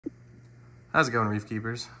How's it going, Reef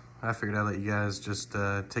Keepers? I figured I'd let you guys just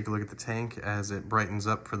take a look at the tank as it brightens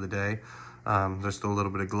up for the day. There's still a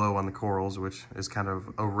little bit of glow on the corals, which is kind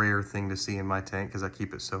of a rare thing to see in my tank because I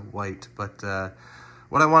keep it so white. But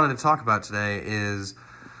what I wanted to talk about today is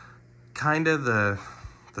kind of the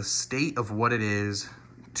state of what it is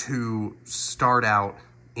to start out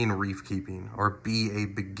in reef keeping or be a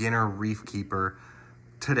beginner reef keeper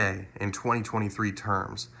today in 2023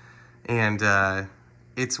 terms. And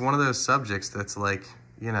it's one of those subjects that's like,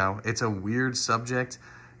 you know, it's a weird subject,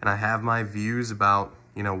 and I have my views about,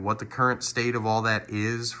 you know, what the current state of all that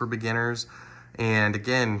is for beginners. And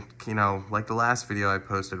again, you know, like the last video I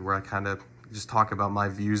posted where I kind of just talk about my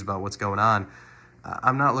views about what's going on,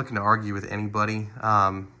 I'm not looking to argue with anybody.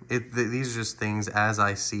 These are just things as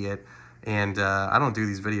I see it, and I don't do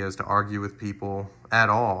these videos to argue with people at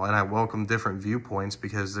all, and I welcome different viewpoints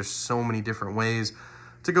because there's so many different ways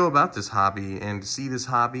to go about this hobby and to see this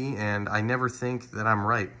hobby, and I never think that I'm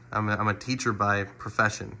right. I'm a teacher by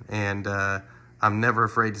profession, and I'm never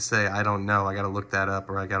afraid to say, I don't know, I gotta look that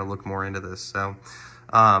up, or I gotta look more into this. So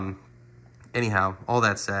anyhow, all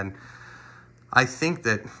that said, I think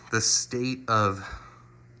that the state of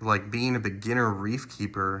like being a beginner reef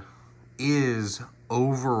keeper is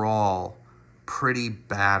overall pretty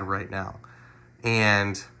bad right now.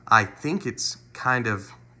 And I think it's kind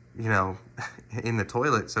of, you know, in the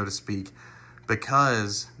toilet, so to speak,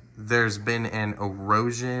 because there's been an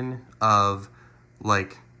erosion of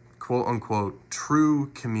like quote unquote true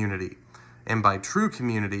community. And by true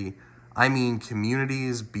community, I mean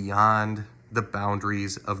communities beyond the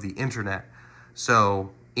boundaries of the internet.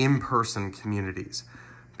 So in-person communities,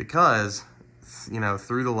 because, you know,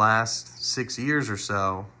 through the last 6 years or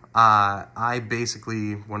so, I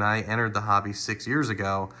basically, when I entered the hobby 6 years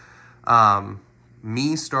ago,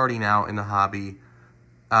 me starting out in the hobby,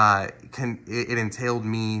 it entailed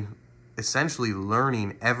me essentially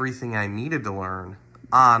learning everything I needed to learn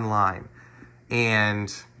online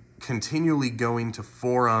and continually going to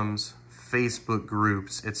forums, Facebook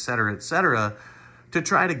groups, etc., to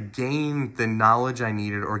try to gain the knowledge I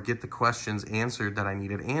needed or get the questions answered that I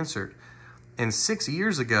needed answered. And 6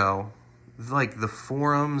 years ago, like the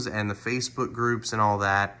forums and the Facebook groups and all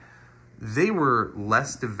that, they were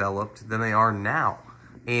less developed than they are now.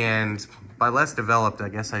 And by less developed, I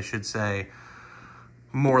guess I should say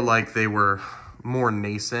more like they were more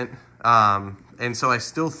nascent. And so I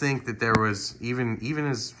still think that there was, even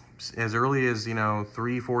as early as, you know,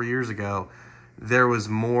 3-4 years ago, there was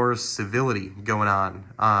more civility going on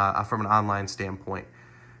from an online standpoint.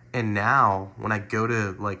 And now when I go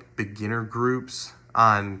to like beginner groups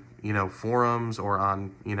on, you know, forums or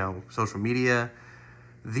on, you know, social media,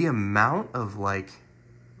 the amount of like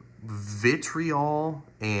vitriol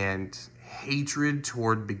and hatred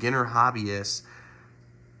toward beginner hobbyists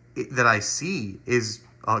that I see is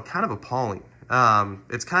kind of appalling.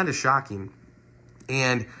 It's kind of shocking.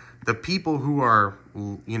 And the people who are,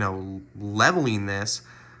 you know, leveling this,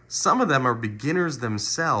 some of them are beginners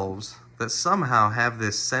themselves that somehow have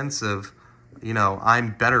this sense of, you know,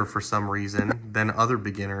 I'm better for some reason than other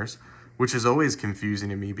beginners, which is always confusing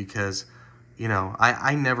to me because, you know,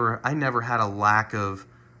 I never had a lack of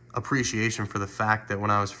appreciation for the fact that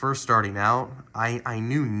when I was first starting out, I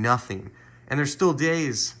knew nothing. And there's still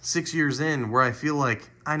days 6 years in where I feel like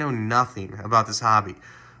I know nothing about this hobby.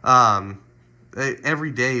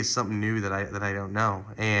 Every day is something new that I don't know.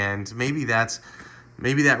 And maybe that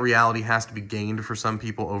reality has to be gained for some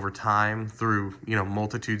people over time through, you know,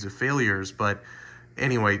 multitudes of failures. But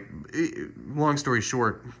anyway, long story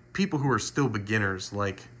short, people who are still beginners,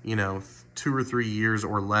 like, you know, 2 or 3 years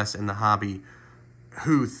or less in the hobby,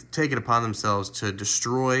 who take it upon themselves to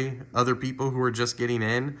destroy other people who are just getting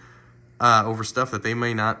in over stuff that they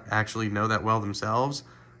may not actually know that well themselves,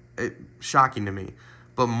 shocking to me.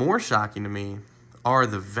 But more shocking to me are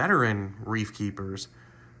the veteran reef keepers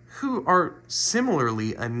who are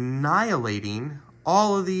similarly annihilating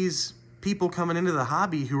all of these people coming into the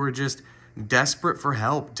hobby who are just desperate for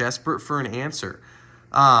help, desperate for an answer.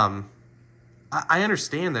 I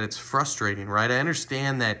understand that it's frustrating, right? I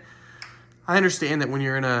understand that when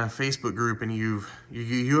you're in a Facebook group and you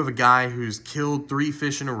have a guy who's killed 3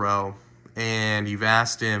 fish in a row, and you've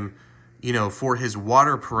asked him, you know, for his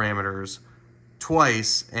water parameters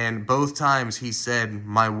twice, and both times he said,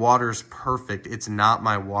 my water's perfect, it's not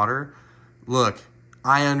my water. Look,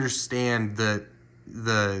 I understand that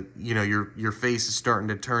you know, your face is starting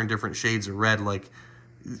to turn different shades of red, like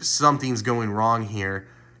something's going wrong here.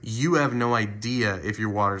 You have no idea if your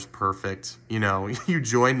water's perfect. You know, you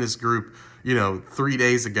joined this group, you know, 3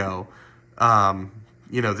 days ago.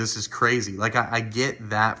 You know, this is crazy. Like, I get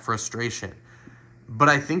that frustration. But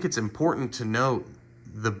I think it's important to note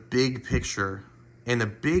the big picture. And the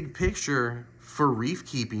big picture for reef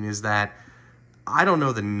keeping is that, I don't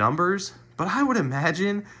know the numbers, but I would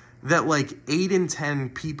imagine that like 8 in 10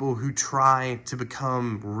 people who try to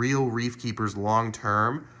become real reef keepers long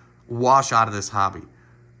term wash out of this hobby.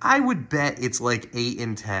 I would bet it's like 8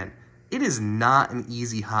 in 10. It is not an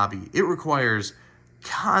easy hobby. It requires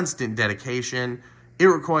constant dedication. It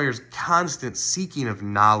requires constant seeking of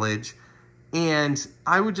knowledge. And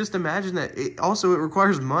I would just imagine that it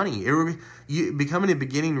requires money. Becoming a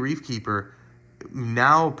beginning reef keeper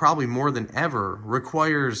now probably more than ever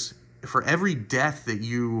requires, for every death that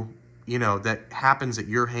that happens at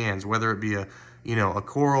your hands, whether it be a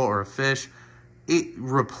coral or a fish,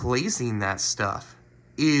 replacing that stuff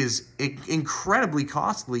is incredibly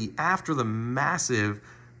costly after the massive,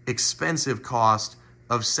 expensive cost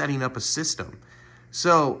of setting up a system.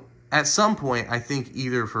 So at some point, I think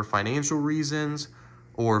either for financial reasons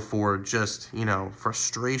or for just,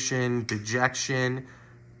 frustration, dejection,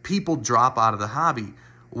 people drop out of the hobby.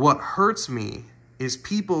 What hurts me is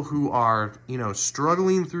people who are,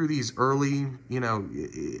 struggling through these early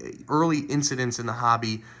incidents in the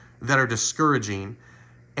hobby that are discouraging,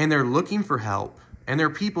 and they're looking for help. And there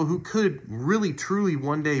are people who could really, truly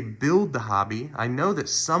one day build the hobby. I know that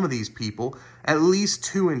some of these people, at least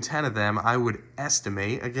 2 in 10 of them, I would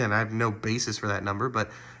estimate, again, I have no basis for that number,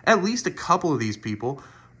 but at least a couple of these people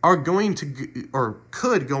are going to, or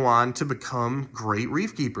could go on to become great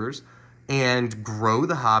reef keepers and grow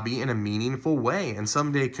the hobby in a meaningful way and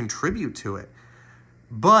someday contribute to it.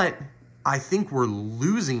 But I think we're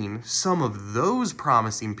losing some of those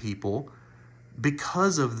promising people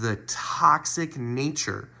because of the toxic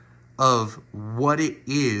nature of what it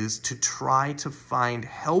is to try to find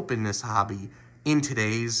help in this hobby in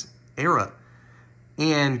today's era.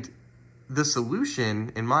 And the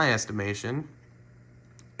solution, in my estimation,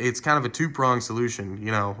 it's kind of a two-pronged solution,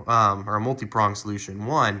 or a multi-pronged solution.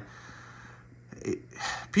 One,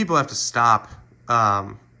 people have to stop,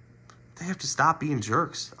 they have to stop being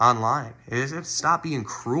jerks online. They have to stop being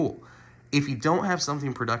cruel. If you don't have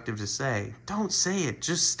something productive to say, don't say it.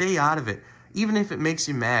 Just stay out of it. Even if it makes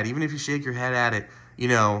you mad, even if you shake your head at it,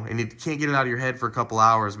 and you can't get it out of your head for a couple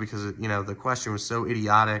hours because, the question was so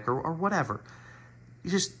idiotic or whatever. You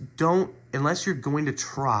just don't, unless you're going to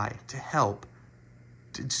try to help,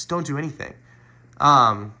 just don't do anything.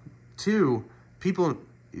 2, people,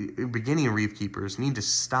 beginning reef keepers, need to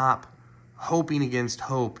stop hoping against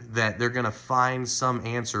hope that they're going to find some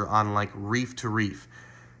answer on like reef to reef.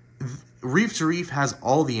 Reef to Reef has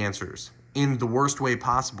all the answers in the worst way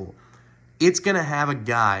possible. It's going to have a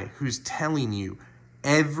guy who's telling you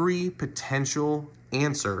every potential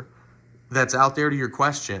answer that's out there to your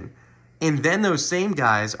question. And then those same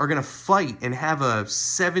guys are going to fight and have a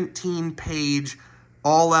 17-page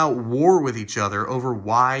all-out war with each other over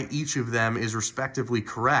why each of them is respectively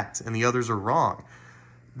correct and the others are wrong.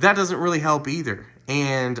 That doesn't really help either.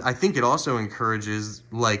 And I think it also encourages,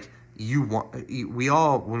 we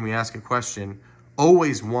all, when we ask a question,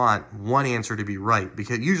 always want one answer to be right,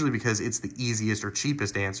 usually because it's the easiest or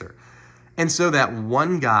cheapest answer. And so that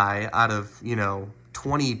one guy out of,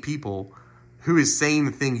 20 people who is saying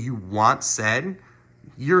the thing you want said,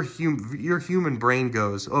 your human brain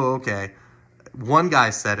goes, oh, okay, one guy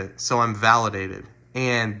said it, so I'm validated.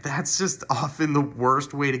 And that's just often the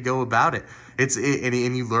worst way to go about it.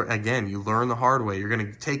 And you learn the hard way. You're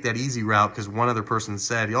going to take that easy route because one other person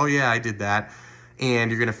said, oh yeah, I did that, and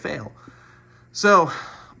you're going to fail. So,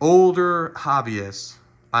 older hobbyists,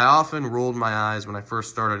 I often rolled my eyes when I first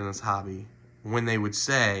started in this hobby when they would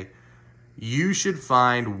say, you should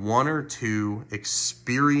find 1 or 2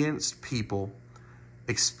 experienced people,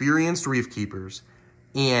 experienced reef keepers,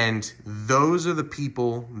 and those are the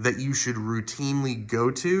people that you should routinely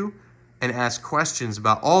go to and ask questions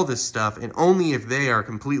about all this stuff, and only if they are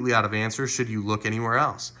completely out of answers should you look anywhere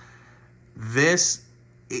else.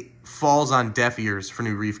 It falls on deaf ears for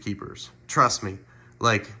new reef keepers. Trust me.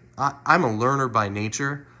 I'm a learner by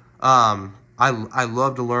nature. I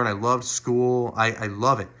love to learn. I love school. I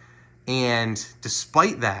love it. And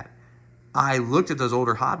despite that, I looked at those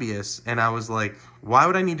older hobbyists and I was like, why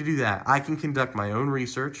would I need to do that? I can conduct my own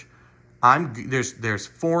research. There's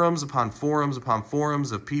forums upon forums upon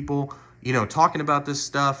forums of people, talking about this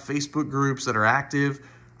stuff, Facebook groups that are active.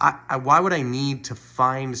 Why would I need to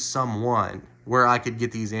find someone where I could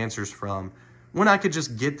get these answers from when I could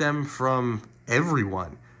just get them from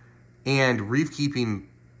everyone? And reef keeping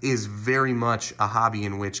is very much a hobby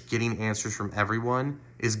in which getting answers from everyone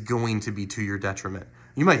is going to be to your detriment.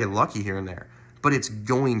 You might get lucky here and there, but it's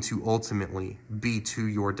going to ultimately be to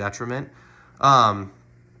your detriment.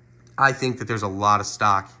 I think that there's a lot of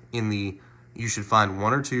stock in you should find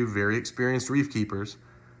 1 or 2 very experienced reef keepers,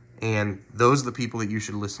 and those are the people that you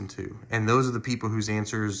should listen to. And those are the people whose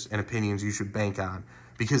answers and opinions you should bank on,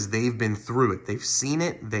 because they've been through it. They've seen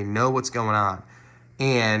it. They know what's going on.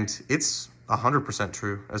 And it's 100%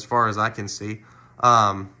 true as far as I can see.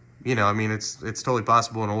 You know, I mean, it's totally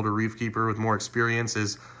possible an older reef keeper with more experience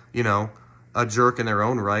is, you know, a jerk in their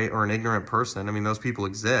own right or an ignorant person. I mean, those people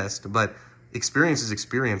exist, but experience is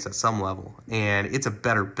experience at some level, and it's a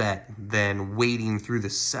better bet than wading through the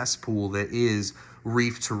cesspool that is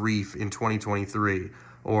Reef to Reef in 2023,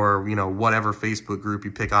 or, you know, whatever Facebook group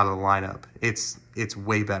you pick out of the lineup. It's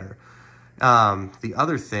way better. The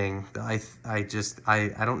other thing that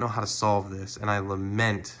I don't know how to solve this, and I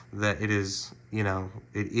lament that it is, you know,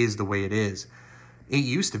 it is the way it is. It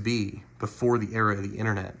used to be before the era of the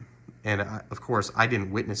internet. And of course, I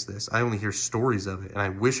didn't witness this. I only hear stories of it, and I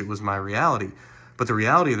wish it was my reality. But the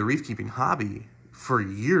reality of the reef keeping hobby for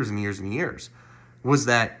years and years and years was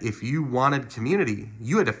that if you wanted community,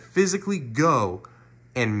 you had to physically go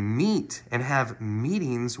and meet and have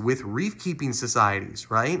meetings with reef keeping societies,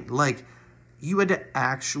 right? Like, you had to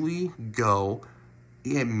actually go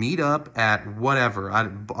and meet up at whatever, at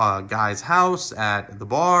a guy's house, at the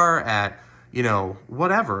bar, at, you know,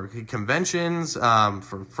 whatever, conventions,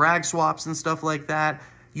 for frag swaps and stuff like that.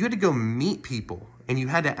 You had to go meet people, and you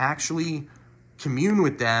had to actually commune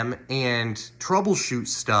with them and troubleshoot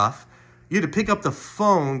stuff. You had to pick up the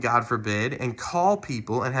phone, God forbid, and call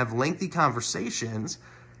people and have lengthy conversations.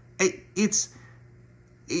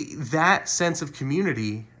 That sense of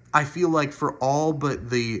community, I feel like for all but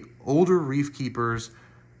the older reef keepers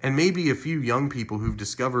and maybe a few young people who've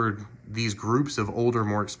discovered these groups of older,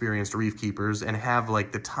 more experienced reef keepers and have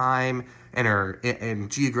like the time and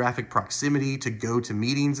geographic proximity to go to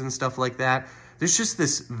meetings and stuff like that, there's just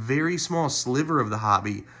this very small sliver of the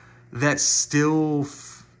hobby that still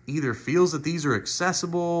either feels that these are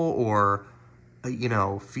accessible or, you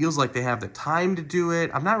know, feels like they have the time to do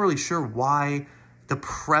it. I'm not really sure why the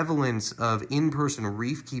prevalence of in-person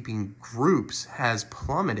reef keeping groups has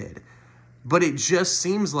plummeted, but it just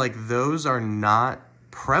seems like those are not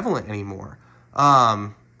prevalent anymore.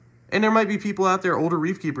 And there might be people out there, older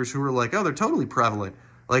reef keepers, who are like, oh, they're totally prevalent.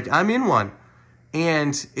 Like, I'm in one.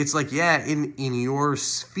 And it's like, yeah, in your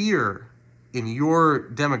sphere, in your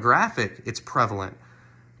demographic, it's prevalent.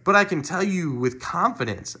 But I can tell you with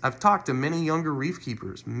confidence, I've talked to many younger reef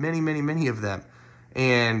keepers, many of them,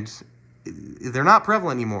 and they're not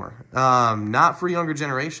prevalent anymore. Not for younger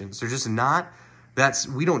generations. They're just not.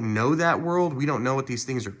 We don't know that world. We don't know what these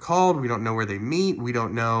things are called. We don't know where they meet. We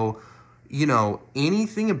don't know, you know,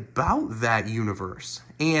 anything about that universe.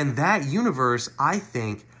 And that universe, I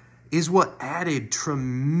think, is what added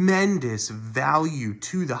tremendous value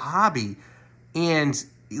to the hobby. And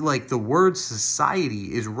like, the word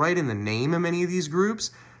society is right in the name of many of these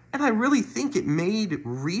groups. And I really think it made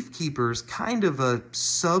reef keepers kind of a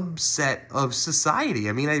subset of society.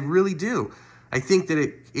 I mean, I really do. I think that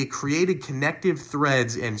it created connective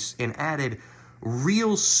threads and added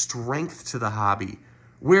real strength to the hobby.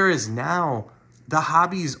 Whereas now, the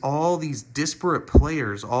hobby is all these disparate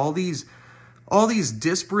players, all these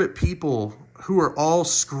disparate people who are all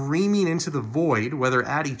screaming into the void, whether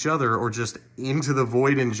at each other or just into the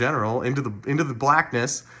void in general, into the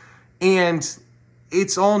blackness, and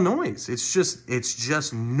it's all noise. It's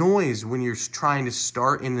just noise when you're trying to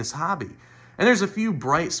start in this hobby. And there's a few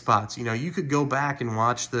bright spots. You know, you could go back and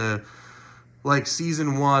watch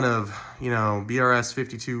season 1 of, you know, BRS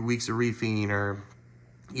 52 Weeks of Reefing, or,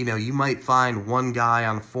 you know, you might find one guy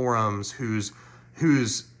on forums who's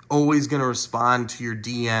always going to respond to your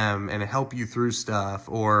DM and help you through stuff.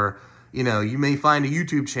 Or, you know, you may find a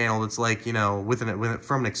YouTube channel that's like, you know,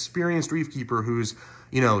 from an experienced reef keeper who's,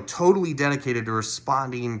 you know, totally dedicated to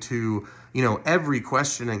responding to, you know, every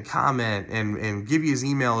question and comment and give you his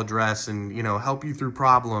email address and, you know, help you through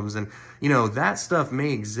problems. And, you know, that stuff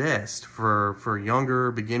may exist for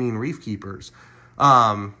younger beginning reef keepers.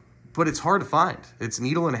 But it's hard to find. It's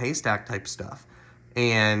needle in a haystack type stuff.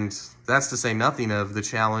 And that's to say nothing of the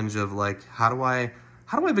challenge of, like, how do I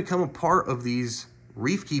become a part of these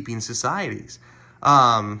reef keeping societies?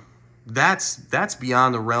 That's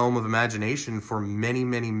beyond the realm of imagination for many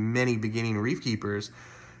beginning reef keepers.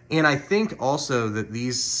 And I think also that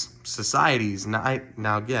these societies,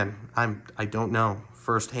 now again, I don't know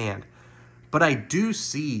firsthand, but I do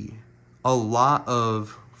see a lot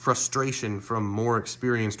of frustration from more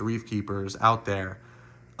experienced reef keepers out there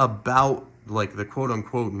about, like, the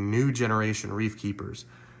quote-unquote new generation reef keepers.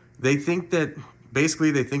 They think that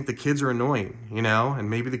basically they think the kids are annoying, you know, and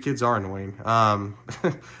maybe the kids are annoying.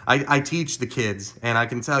 I teach the kids, and I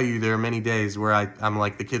can tell you there are many days where I'm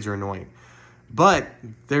like, the kids are annoying. But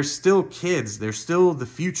they're still kids. They're still the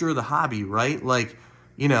future of the hobby, right? Like,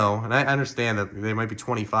 you know, and I understand that they might be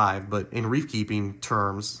 25, but in reef keeping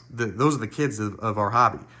terms, those are the kids of our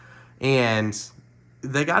hobby. And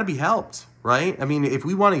they got to be helped, right? I mean, if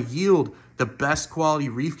we want to yield the best quality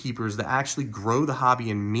reef keepers that actually grow the hobby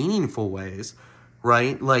in meaningful ways,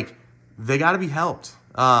 right? Like, they got to be helped,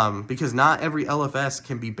 because not every LFS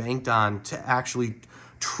can be banked on to actually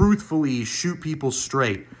truthfully shoot people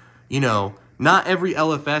straight. You know, not every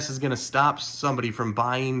LFS is going to stop somebody from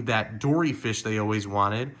buying that dory fish they always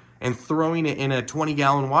wanted and throwing it in a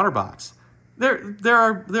 20-gallon water box. There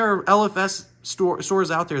are LFS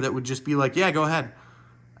stores out there that would just be like, yeah, go ahead.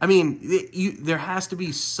 I mean, there has to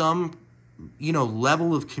be some, you know,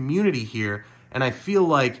 level of community here. And I feel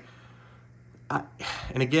like,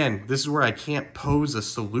 and again, this is where I can't pose a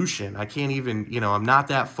solution. I can't even, you know, I'm not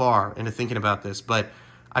that far into thinking about this, but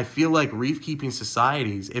I feel like reef keeping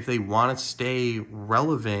societies, if they want to stay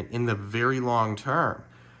relevant in the very long term,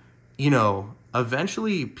 you know,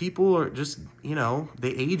 eventually people are just, you know,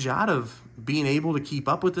 they age out of being able to keep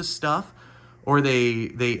up with this stuff, or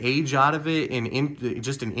they age out of it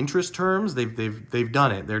just in interest terms. They've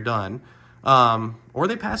done it. They're done. Or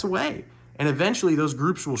they pass away. And eventually those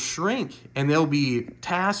groups will shrink, and they'll be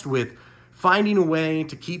tasked with finding a way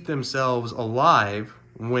to keep themselves alive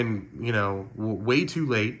when, you know, way too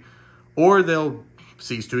late, or they'll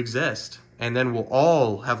cease to exist, and then we'll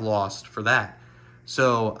all have lost for that.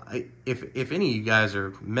 So if any of you guys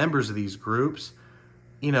are members of these groups,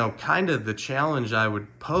 you know, kind of the challenge I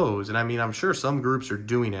would pose, and I mean, I'm sure some groups are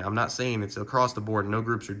doing it. I'm not saying it's across the board, no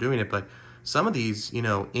groups are doing it, but some of these, you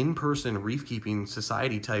know, in-person reef keeping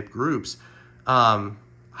society type groups, I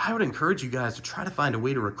would encourage you guys to try to find a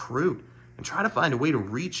way to recruit and try to find a way to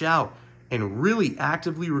reach out and really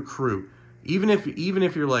actively recruit. Even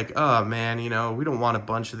if you're like, oh man, you know, we don't want a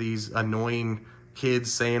bunch of these annoying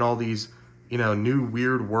kids saying all these, you know, new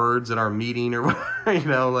weird words at our meeting, or you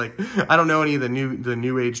know, like, I don't know any of the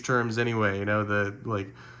new age terms anyway, you know,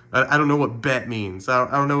 I don't know what bet means. I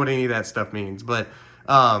don't know what any of that stuff means, but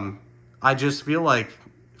I just feel like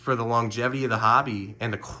for the longevity of the hobby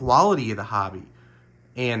and the quality of the hobby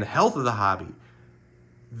and the health of the hobby,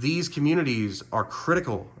 these communities are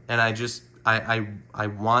critical, and I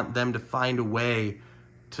want them to find a way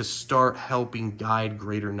to start helping guide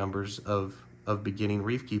greater numbers of beginning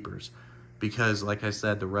reef keepers, because like I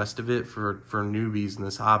said, the rest of it for newbies in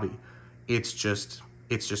this hobby, it's just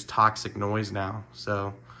toxic noise now.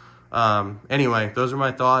 So anyway, those are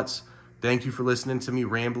my thoughts. Thank you for listening to me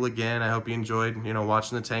ramble again. I hope you enjoyed, you know,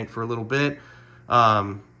 watching the tank for a little bit.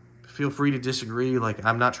 Feel free to disagree. Like,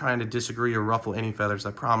 I'm not trying to disagree or ruffle any feathers,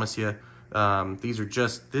 I promise you.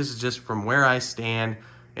 This is just from where I stand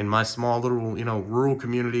in my small little, you know, rural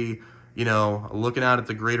community, you know, looking out at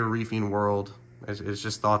the greater reefing world. It's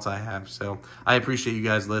just thoughts I have. So I appreciate you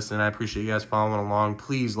guys listening. I appreciate you guys following along.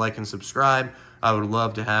 Please like and subscribe. I would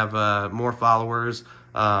love to have more followers.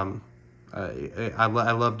 I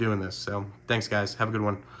love doing this. So thanks, guys. Have a good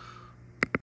one.